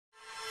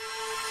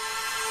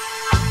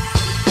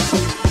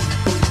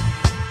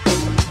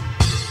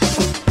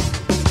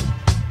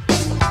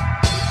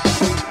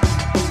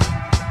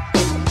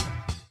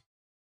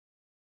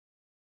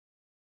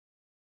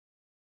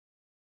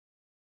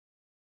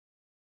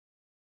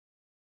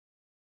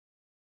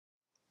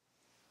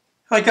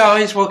Hi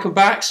guys, welcome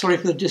back. Sorry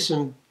for the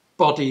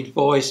disembodied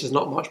voice. There's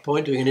not much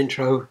point doing an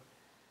intro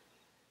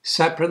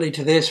separately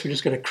to this. We're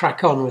just going to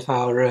crack on with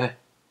our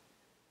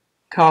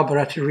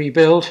carburetor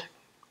rebuild.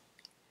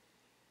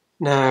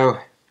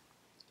 Now,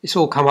 it's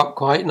all come up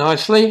quite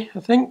nicely, I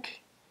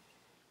think.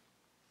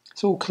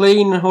 It's all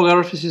clean, all the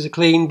orifices are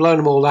clean, blown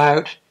them all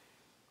out.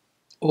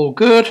 All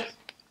good.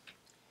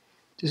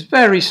 There's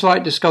very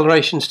slight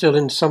discoloration still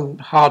in some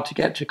hard to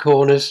get to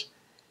corners.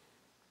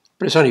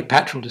 But it's only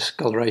petrol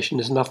discoloration,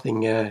 there's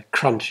nothing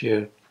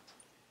crunchy or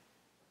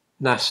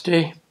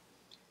nasty.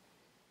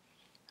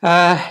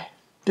 The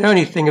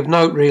only thing of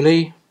note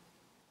really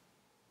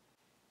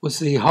was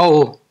the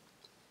hole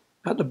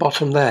at the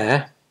bottom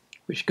there,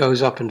 which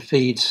goes up and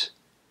feeds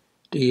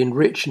the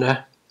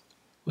enrichener,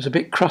 was a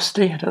bit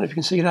crusty. I don't know if you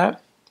can see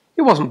that.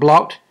 It wasn't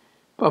blocked,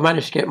 but I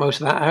managed to get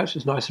most of that out, so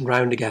it's nice and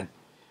round again.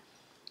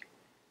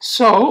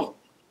 So,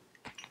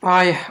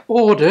 I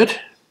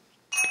ordered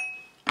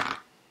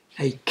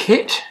a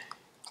kit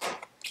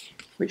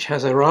which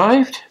has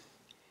arrived.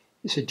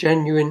 It's a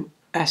genuine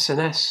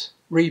S&S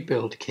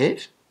rebuild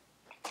kit,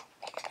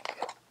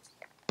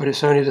 but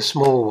it's only the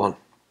small one.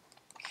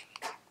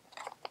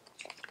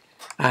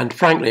 And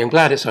frankly, I'm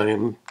glad it's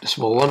only the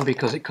small one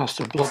because it cost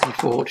a bloody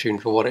fortune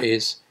for what it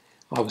is.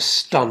 I was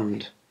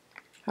stunned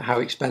at how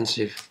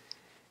expensive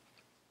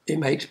it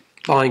makes.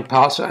 Buying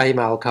parts at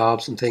Amal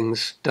Carbs and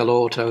things, Del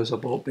Autos I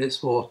bought bits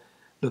for,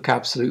 look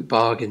absolute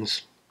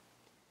bargains.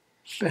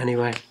 But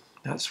anyway,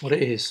 that's what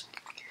it is.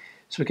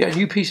 So we get a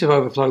new piece of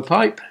overflow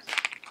pipe.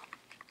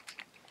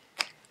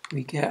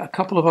 We get a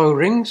couple of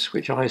O-rings,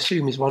 which I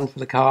assume is one for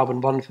the carb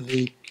and one for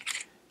the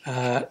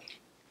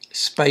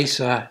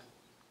spacer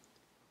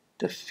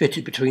that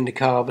fitted between the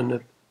carb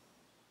and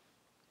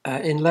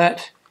the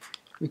inlet.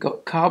 We've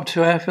got carb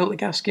to air filter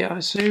gasket, I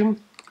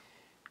assume.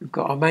 We've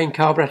got our main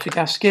carburetor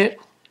gasket.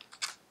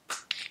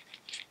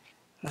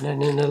 And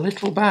then in a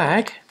little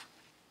bag,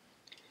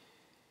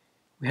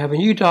 we have a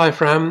new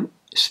diaphragm,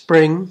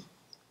 spring,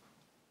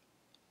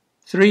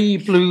 3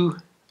 blue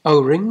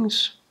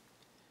O-rings,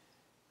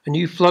 a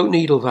new float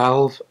needle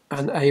valve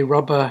and a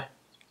rubber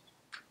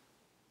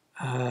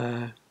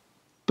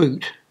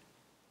boot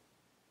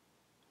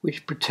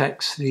which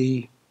protects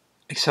the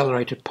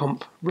accelerator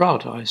pump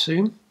rod, I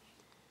assume.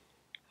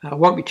 I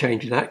won't be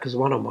changing that because the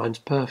one on mine's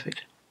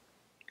perfect.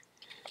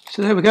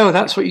 So there we go,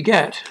 that's what you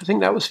get. I think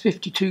that was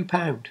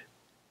 £52.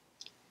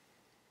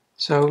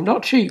 So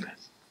not cheap.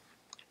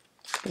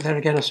 But then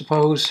again, I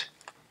suppose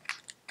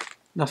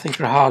nothing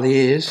for Harley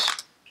is.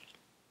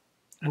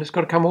 And it's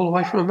got to come all the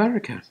way from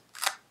America.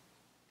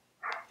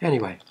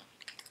 Anyway.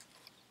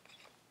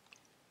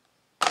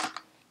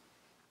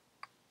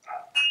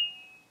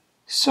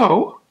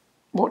 So,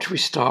 what should we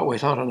start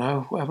with? I don't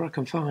know, whatever I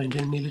can find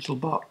in my little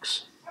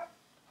box.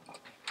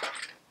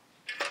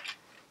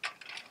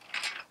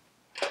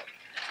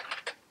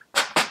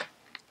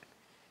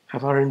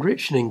 Have our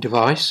enrichening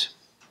device,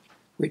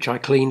 which I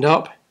cleaned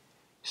up.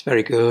 It's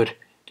very good.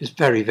 Just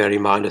very, very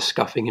minor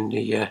scuffing in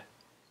the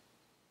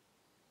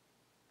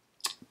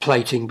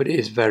plating, but it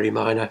is very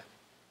minor.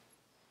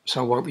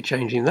 So I won't be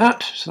changing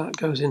that. So that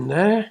goes in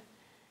there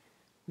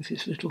with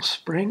this little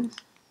spring.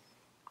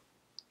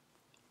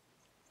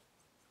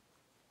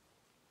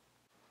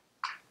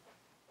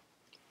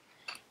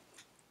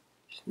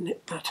 Just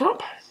nip that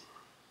up.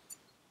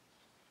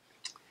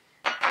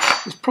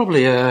 There's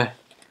probably a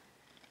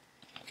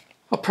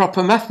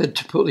proper method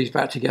to put these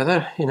back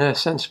together in a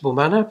sensible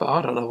manner, but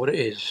I don't know what it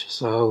is,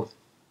 so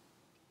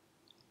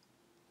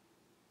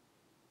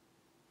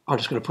I'm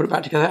just going to put it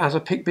back together as I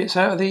pick bits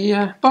out of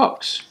the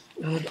box.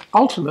 And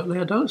ultimately,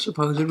 I don't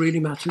suppose it really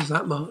matters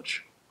that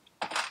much.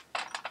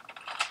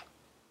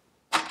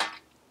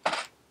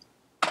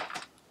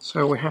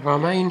 So we have our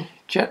main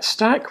jet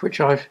stack, which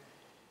I've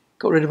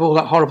got rid of all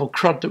that horrible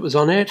crud that was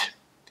on it.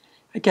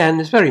 Again,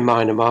 there's very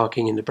minor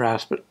marking in the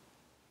brass, but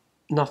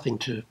nothing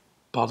to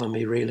bother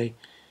me really.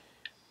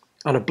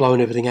 And I've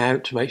blown everything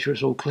out to make sure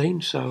it's all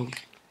clean, so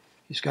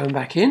it's going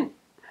back in,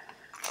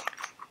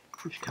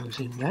 which goes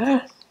in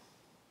there.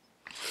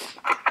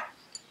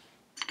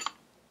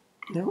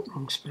 No,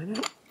 wrong spanner,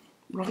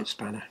 right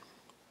spanner.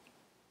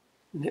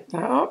 Nip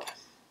that up.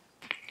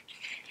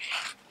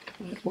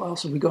 What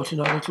else have we got in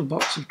our little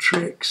box of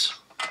tricks?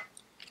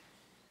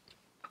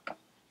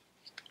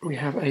 We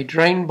have a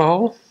drain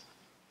bowl.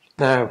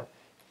 Now,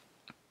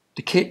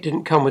 the kit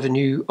didn't come with a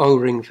new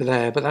O-ring for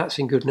there, but that's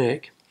in good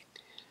nick.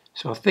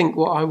 So I think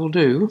what I will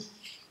do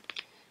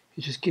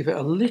is just give it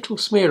a little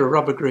smear of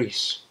rubber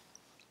grease,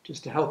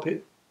 just to help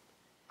it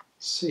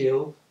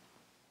seal.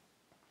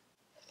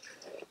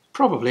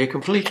 Probably a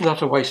complete and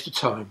utter waste of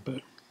time,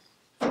 but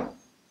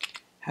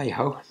hey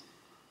ho.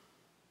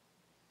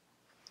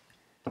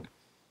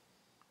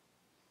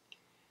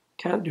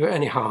 Can't do it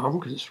any harm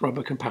because it's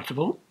rubber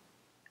compatible,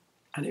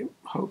 and it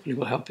hopefully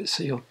will help it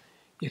seal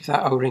if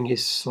that O-ring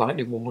is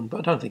slightly worn, but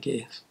I don't think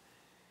it is.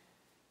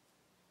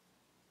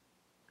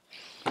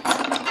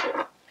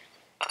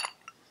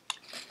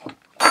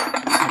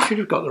 I should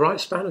have got the right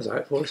spanners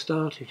out before I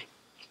started.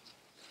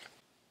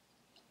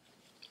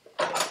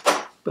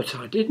 but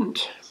I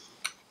didn't.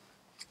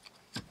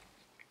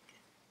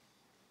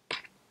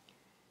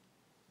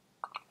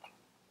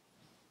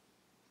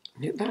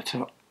 Knit that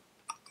up.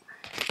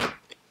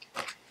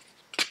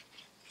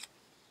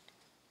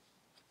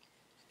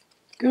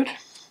 Good.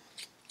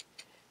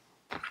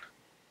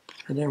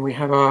 And then we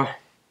have our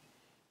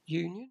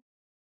union.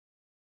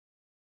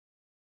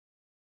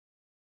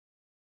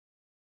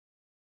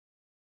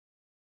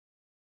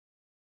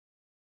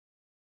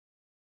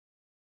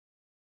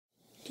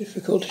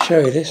 Difficult to show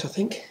you this, I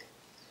think.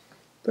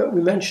 But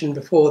we mentioned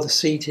before the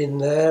seat in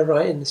there,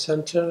 right in the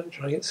centre.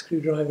 Try and get the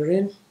screwdriver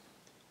in.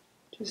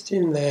 Just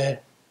in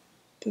there.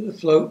 That the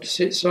float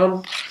sits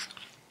on.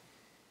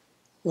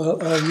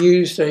 Well, I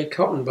used a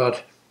cotton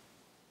bud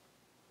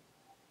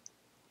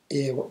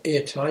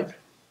ear type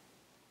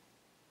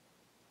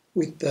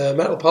with the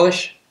metal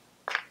polish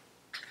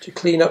to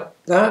clean up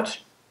that,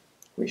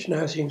 which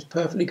now seems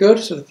perfectly good.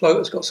 So the float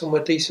has got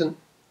somewhere decent.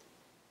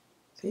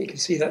 I think you can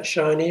see that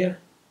shine here.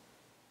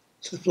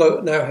 So the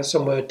float now has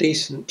somewhere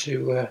decent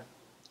to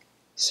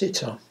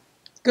sit on.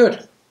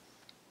 Good.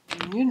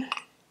 Union,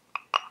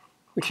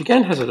 which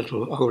again has a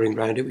little O-ring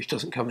around it, which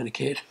doesn't come in a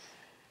kit.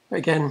 But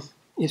again,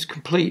 is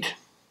complete.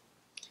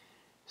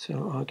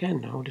 So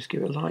again, I'll just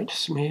give it a light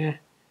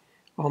smear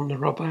on the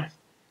rubber.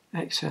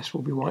 Excess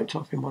will be wiped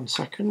off in 1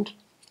 second.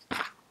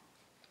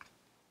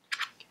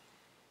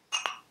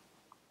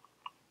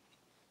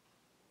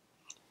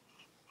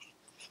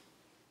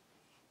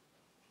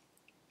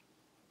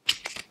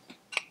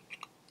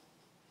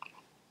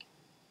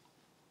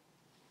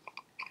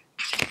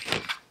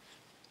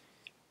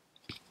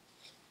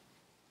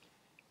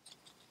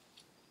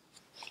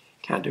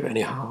 Can't do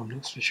any harm,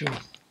 that's for sure.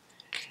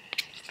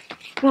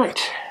 Right.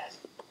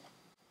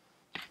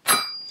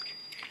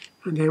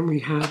 And then we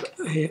have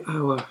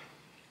our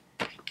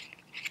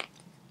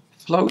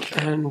float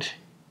and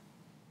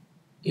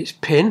its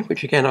pin,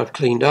 which again I've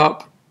cleaned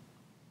up.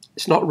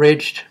 It's not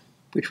ridged,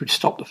 which would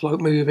stop the float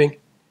moving.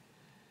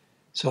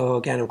 So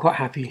again, I'm quite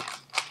happy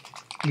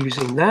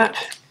using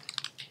that.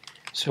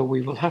 So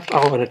we will have to,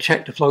 I'm going to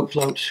check the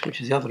floats,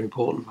 which is the other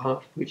important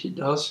part, which it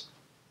does.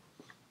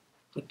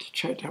 But to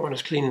check that when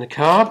it's cleaning the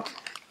carb.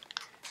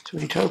 So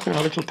we need to open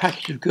our little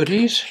package of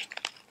goodies.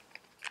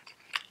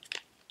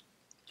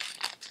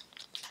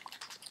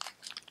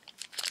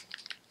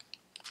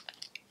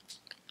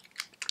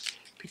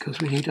 Because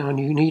we need our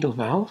new needle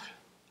valve.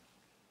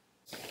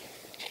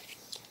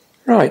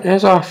 Right,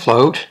 there's our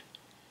float,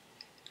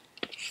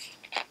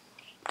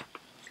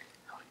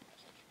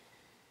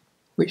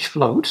 which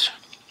floats.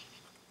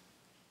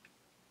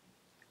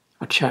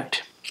 I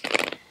checked.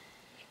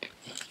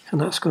 And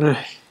that's got a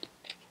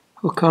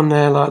hook on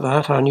there like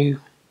that, our new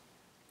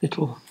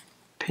little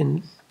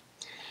pin,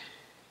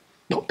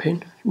 not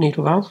pin,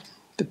 needle valve.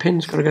 The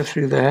pin's got to go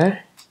through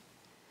there.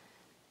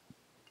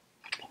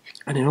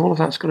 And then all of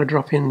that's got to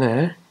drop in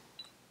there.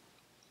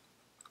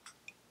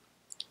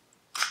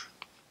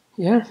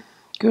 Yeah,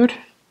 good.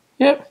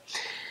 Yep.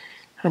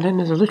 And then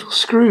there's a little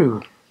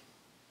screw.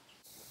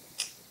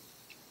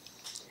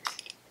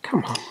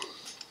 Come on.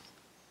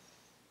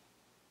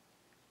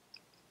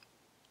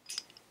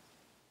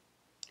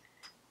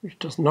 Which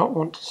does not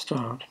want to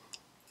start.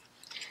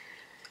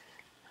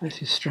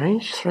 This is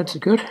strange. Threads are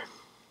good.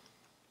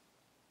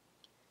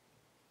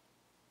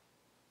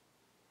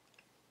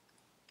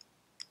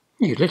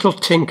 You little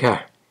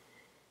tinker.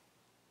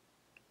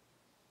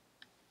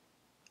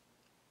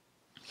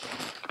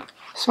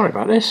 Sorry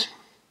about this.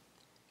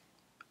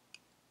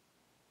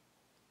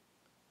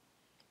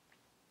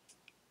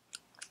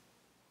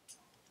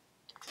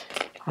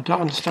 I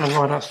don't understand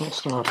why that's not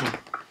starting.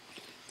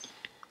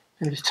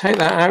 Let me just take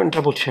that out and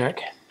double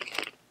check.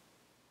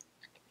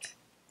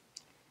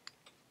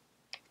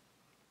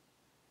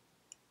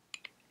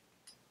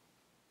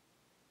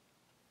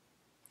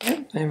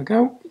 Yep, there we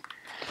go.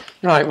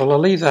 Right, well I'll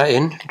leave that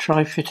in and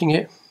try fitting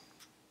it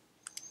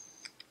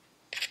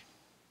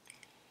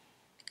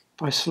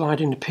by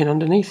sliding the pin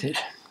underneath it.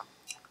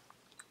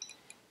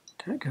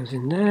 That goes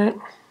in there.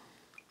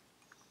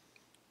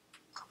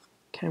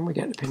 Can we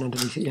get the pin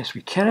underneath it? Yes,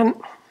 we can.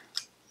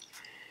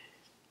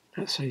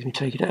 That saves me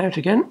taking it out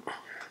again.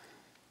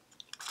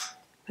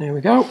 There we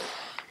go.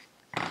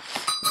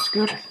 That's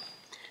good.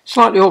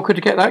 Slightly awkward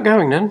to get that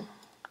going then.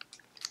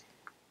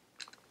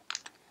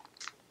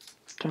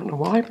 Don't know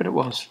why, but it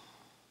was.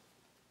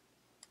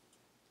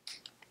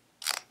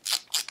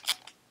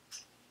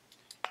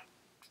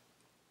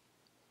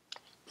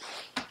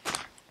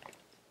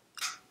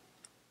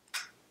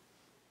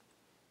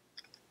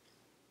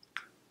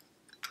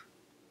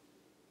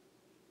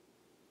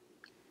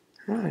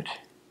 Right.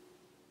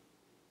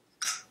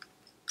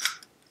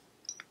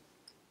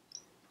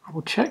 I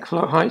will check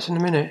float heights in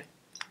a minute,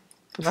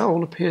 but that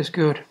all appears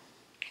good.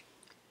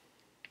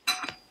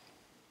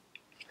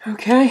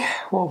 Okay,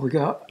 what have we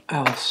got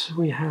else?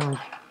 We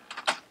have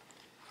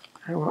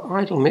our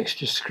idle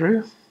mixture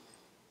screw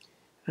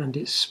and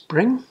its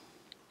spring,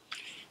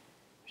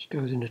 which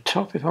goes in the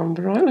top if I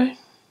remember rightly.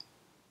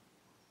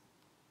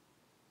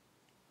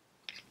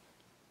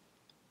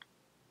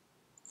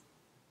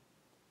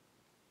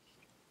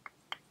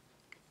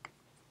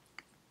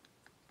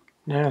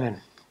 Now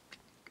then,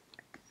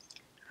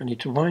 I need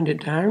to wind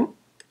it down.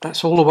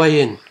 That's all the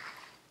way in.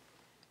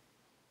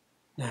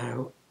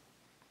 Now,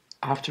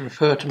 I have to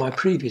refer to my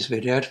previous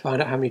video to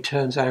find out how many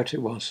turns out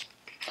it was.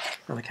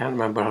 And I can't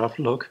remember, I'll have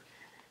to look.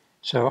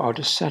 So I'll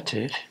just set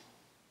it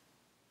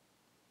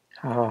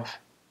half,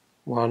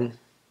 1,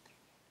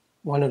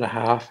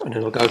 1.5, and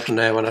it'll go from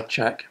there when I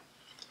check.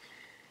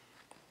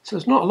 So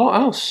there's not a lot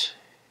else.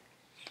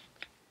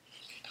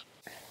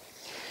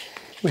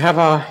 We have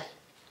our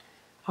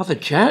other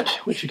jet,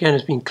 which again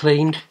has been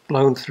cleaned,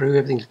 blown through,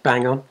 everything's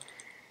bang on.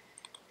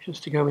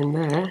 Just to go in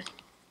there.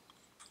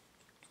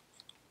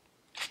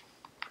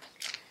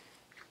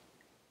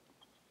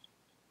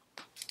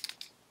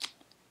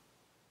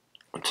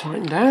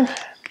 Tighten down.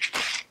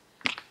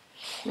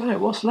 Right,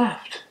 what's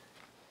left?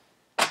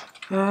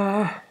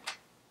 I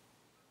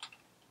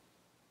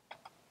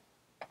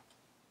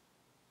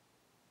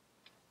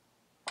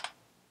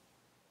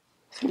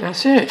think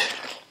that's it.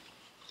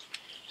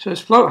 So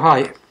it's float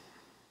height.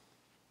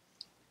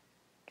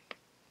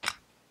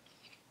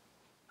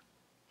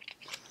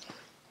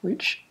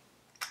 Which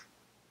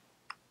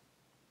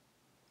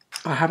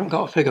I haven't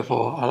got a figure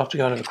for. I'll have to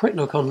go and have a quick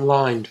look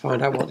online to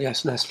find out what the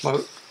S&S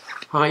float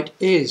height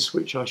is,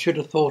 which I should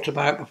have thought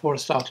about before I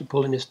started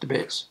pulling this to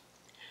bits.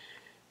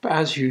 But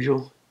as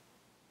usual,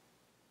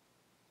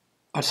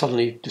 I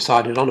suddenly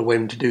decided on a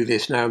whim to do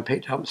this now and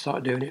picked it up and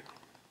started doing it.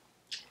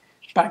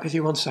 Back with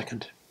you 1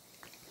 second.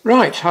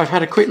 Right, I've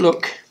had a quick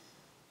look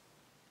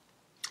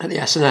at the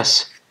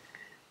S&S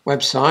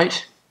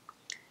website.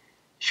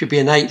 Should be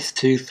 1/8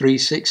 to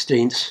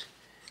 3/16.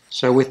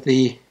 So with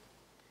the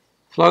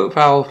float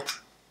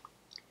valve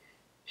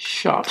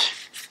shut,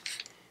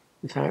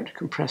 without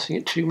compressing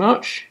it too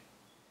much,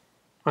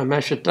 I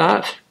measured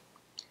that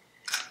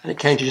and it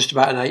came to just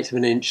about 1/8 of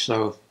an inch,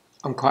 so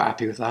I'm quite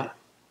happy with that.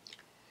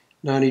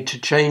 No need to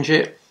change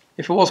it.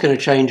 If I was going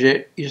to change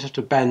it, you just have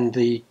to bend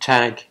the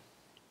tang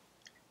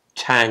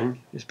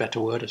is a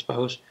better word I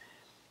suppose,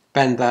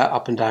 bend that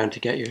up and down to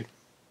get your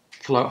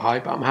float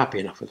height, but I'm happy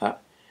enough with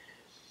that.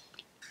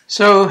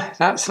 So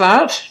that's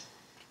that.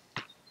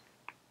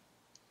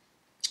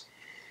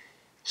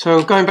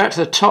 So going back to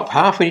the top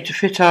half, we need to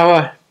fit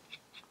our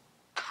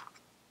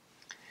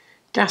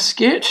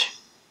gasket.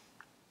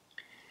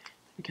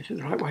 Get it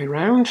the right way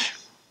round.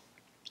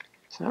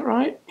 Is that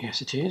right?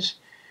 Yes, it is.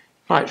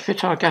 Right,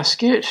 fit our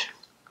gasket.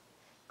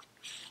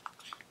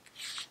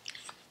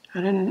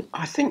 And then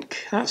I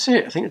think that's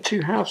it. I think the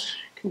two halves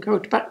can go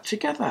back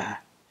together.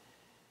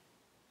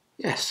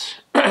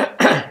 Yes.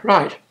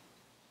 Right.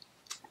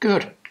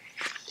 Good.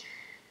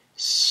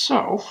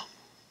 So,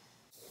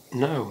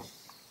 no.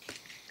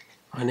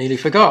 I nearly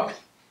forgot.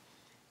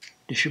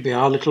 This should be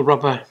our little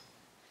rubber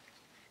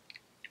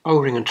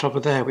O-ring on top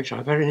of there, which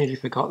I very nearly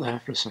forgot there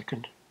for a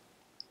second.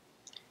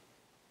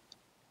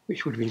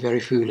 Which would have been very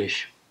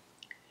foolish.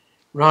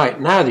 Right,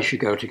 now they should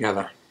go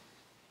together.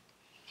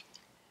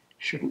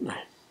 Shouldn't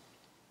they?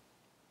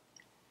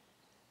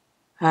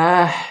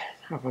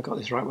 Have I got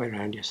this right way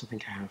around? Yes, I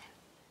think I have.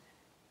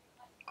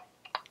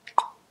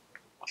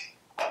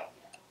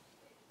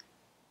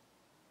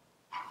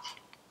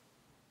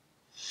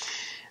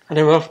 And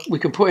then we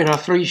can put in our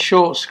 3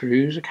 short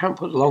screws. I can't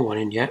put the long one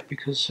in yet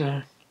because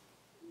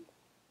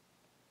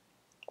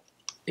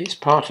it's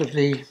part of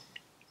the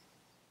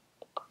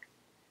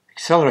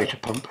accelerator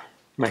pump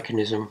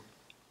mechanism.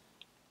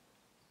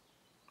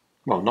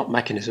 Well, not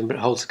mechanism, but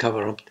it holds the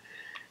cover on.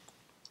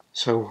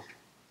 So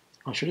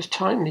I should just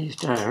tighten these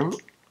down.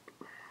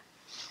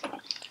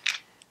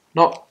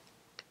 I'll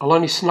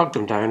only snug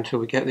them down until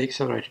we get the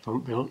accelerator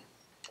pump built.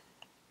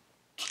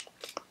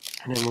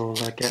 And then we'll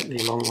get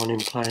the long one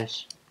in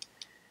place.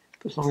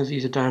 But as long as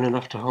these are down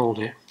enough to hold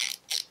it,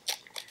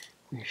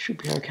 we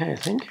should be okay, I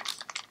think.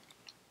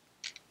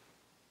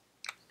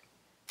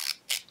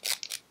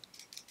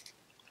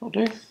 That'll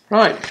do.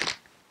 Right.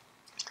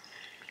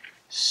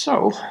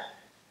 So,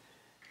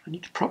 I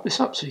need to prop this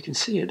up so you can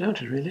see it,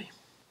 don't I, really?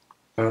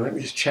 Let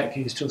me just check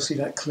you can still see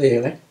that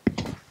clearly.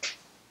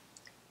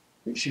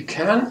 Which you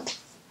can.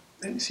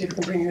 Let me see if I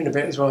can bring you in a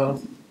bit as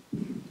well.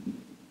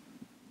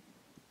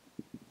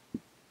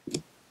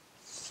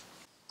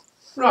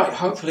 Right,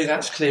 hopefully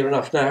that's clear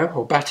enough now,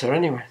 or better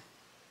anyway.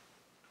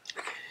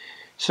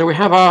 So we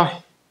have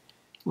our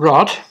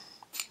rod,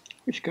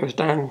 which goes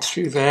down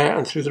through there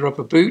and through the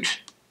rubber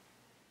boot.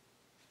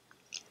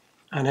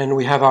 And then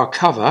we have our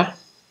cover,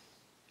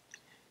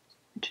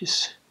 which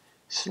is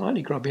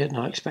slightly grubbier than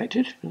I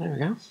expected, but there we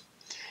go.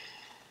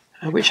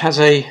 Which has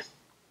a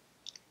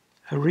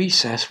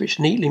recess which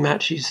neatly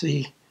matches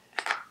the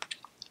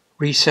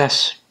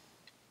recess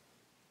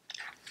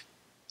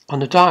on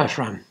the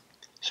diaphragm.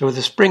 So with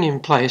the spring in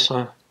place,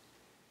 that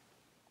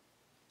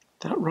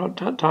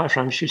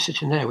diaphragm should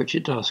sit in there, which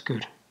it does.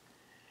 Good.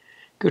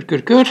 Good,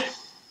 good, good.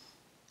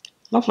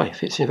 Lovely,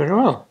 fits in very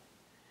well.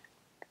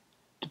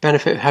 The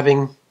benefit of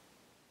having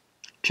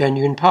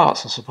genuine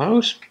parts, I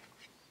suppose.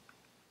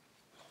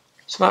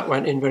 So that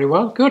went in very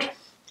well, good.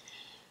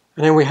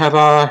 And then we have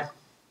our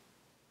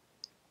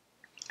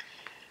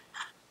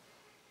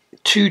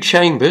 2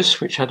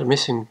 chambers, which had a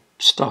missing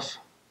stuff.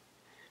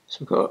 So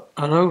we've got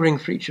an O-ring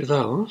for each of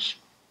those.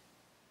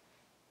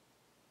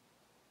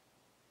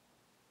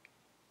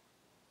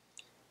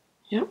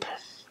 Yep.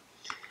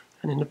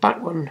 And in the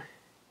back one,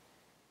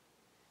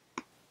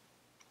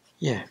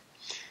 yeah,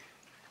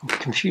 I'm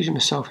confusing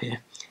myself here.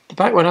 The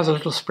back one has a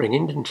little spring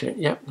in, didn't it?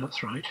 Yep,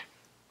 that's right.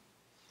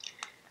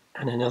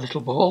 And then a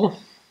little ball.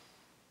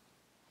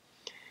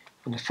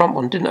 And the front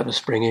one didn't have a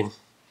spring in,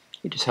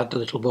 it just had the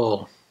little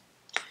ball.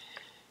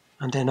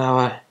 And then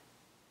our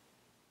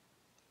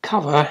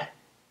cover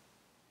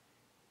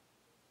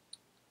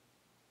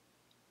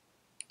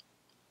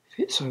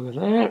fits over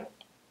there.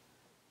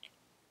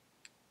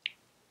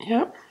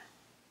 Yep,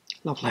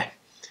 lovely.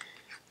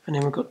 And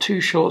then we've got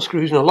two short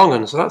screws and a long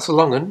one, so that's a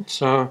long one.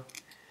 So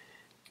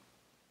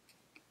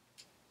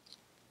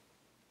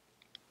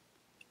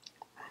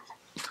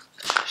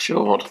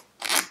short,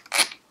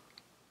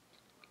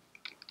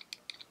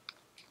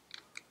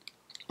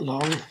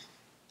 long,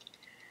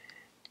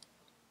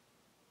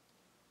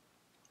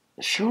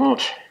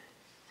 short,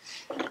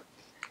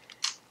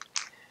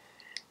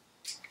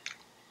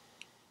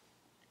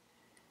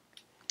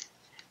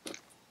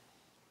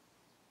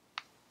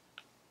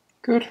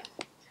 good.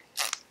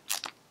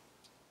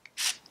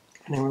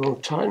 And then we will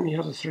tighten the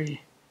other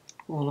three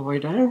all the way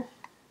down.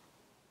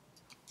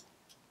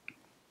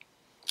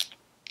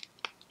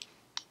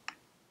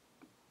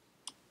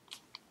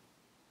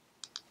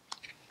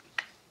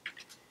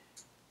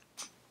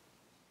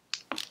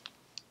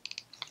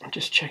 And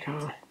just check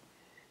our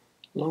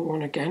long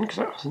one again, because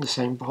that was in the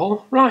same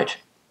ball. Right,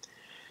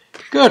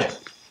 good.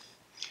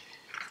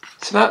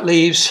 So that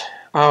leaves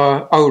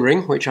our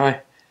O-ring, which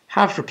I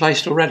have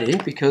replaced already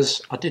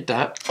because I did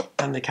that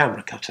and the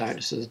camera cut out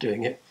as I was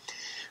doing it.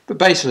 But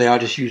basically I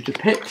just used a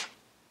pick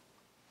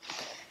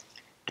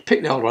to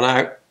pick the old one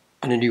out,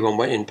 and a new one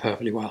went in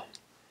perfectly well.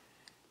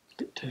 A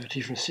bit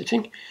dirty from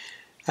sitting.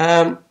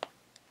 So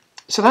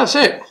that's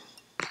it.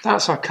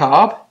 That's our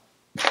carb.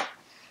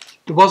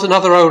 There was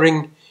another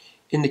O-ring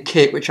in the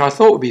kit which I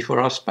thought would be for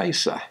our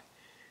spacer,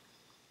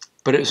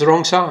 but it was the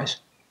wrong size.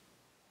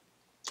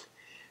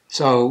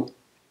 So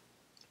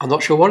I'm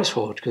not sure what it's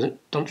for because it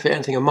doesn't fit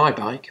anything on my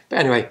bike. But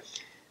anyway,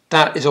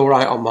 that is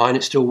alright on mine.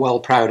 It's still well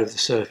proud of the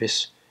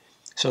surface.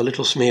 So a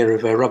little smear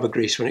of rubber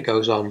grease when it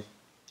goes on,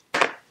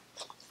 and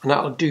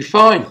that'll do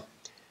fine.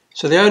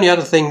 So the only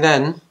other thing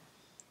then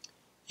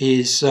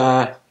is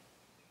to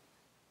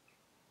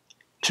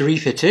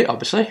refit it,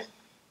 obviously,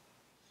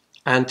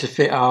 and to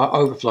fit our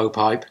overflow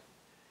pipe,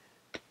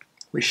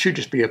 which should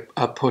just be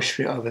a push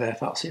fit over there.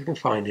 I'll see if I can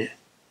find it.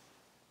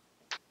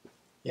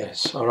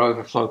 Yes, our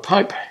overflow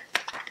pipe.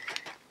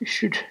 It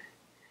should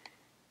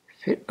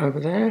fit over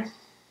there,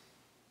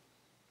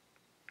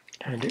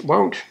 and it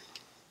won't.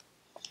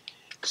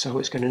 So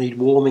it's going to need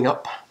warming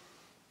up.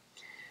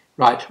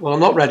 Right, well I'm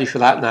not ready for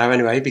that now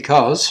anyway,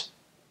 because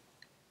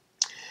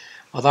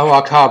although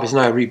our carb is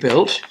now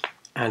rebuilt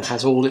and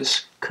has all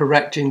its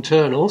correct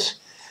internals,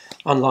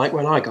 unlike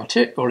when I got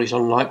it, or at least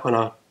unlike when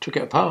I took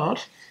it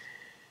apart,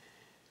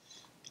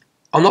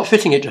 I'm not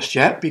fitting it just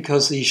yet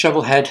because the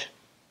Shovelhead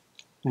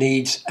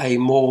needs a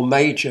more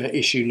major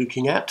issue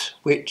looking at,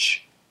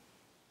 which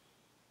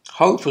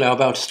hopefully I'll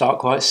be able to start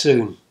quite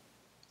soon.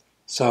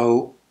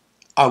 So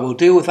I will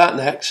deal with that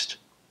next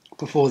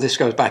before this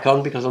goes back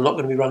on, because I'm not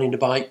going to be running the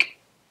bike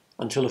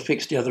until I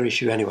fix the other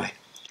issue anyway.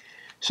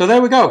 So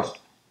there we go.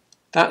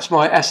 That's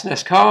my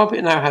S&S carb.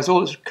 It now has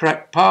all its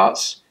correct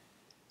parts.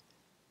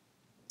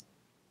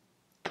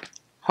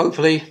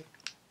 Hopefully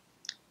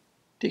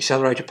the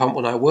accelerator pump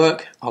will now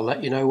work. I'll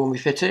let you know when we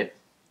fit it.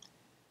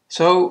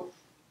 So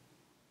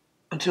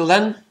until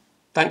then,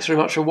 thanks very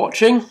much for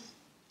watching,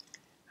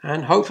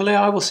 and hopefully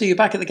I will see you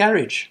back at the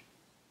garage.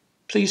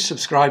 Please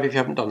subscribe if you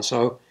haven't done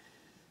so.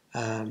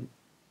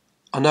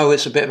 I know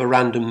it's a bit of a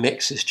random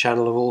mix, this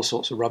channel, of all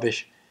sorts of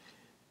rubbish,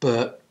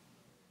 but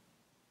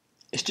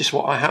it's just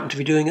what I happen to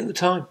be doing at the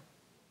time.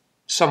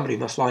 Somebody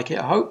must like it,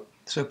 I hope,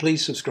 so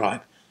please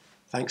subscribe.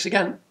 Thanks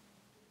again.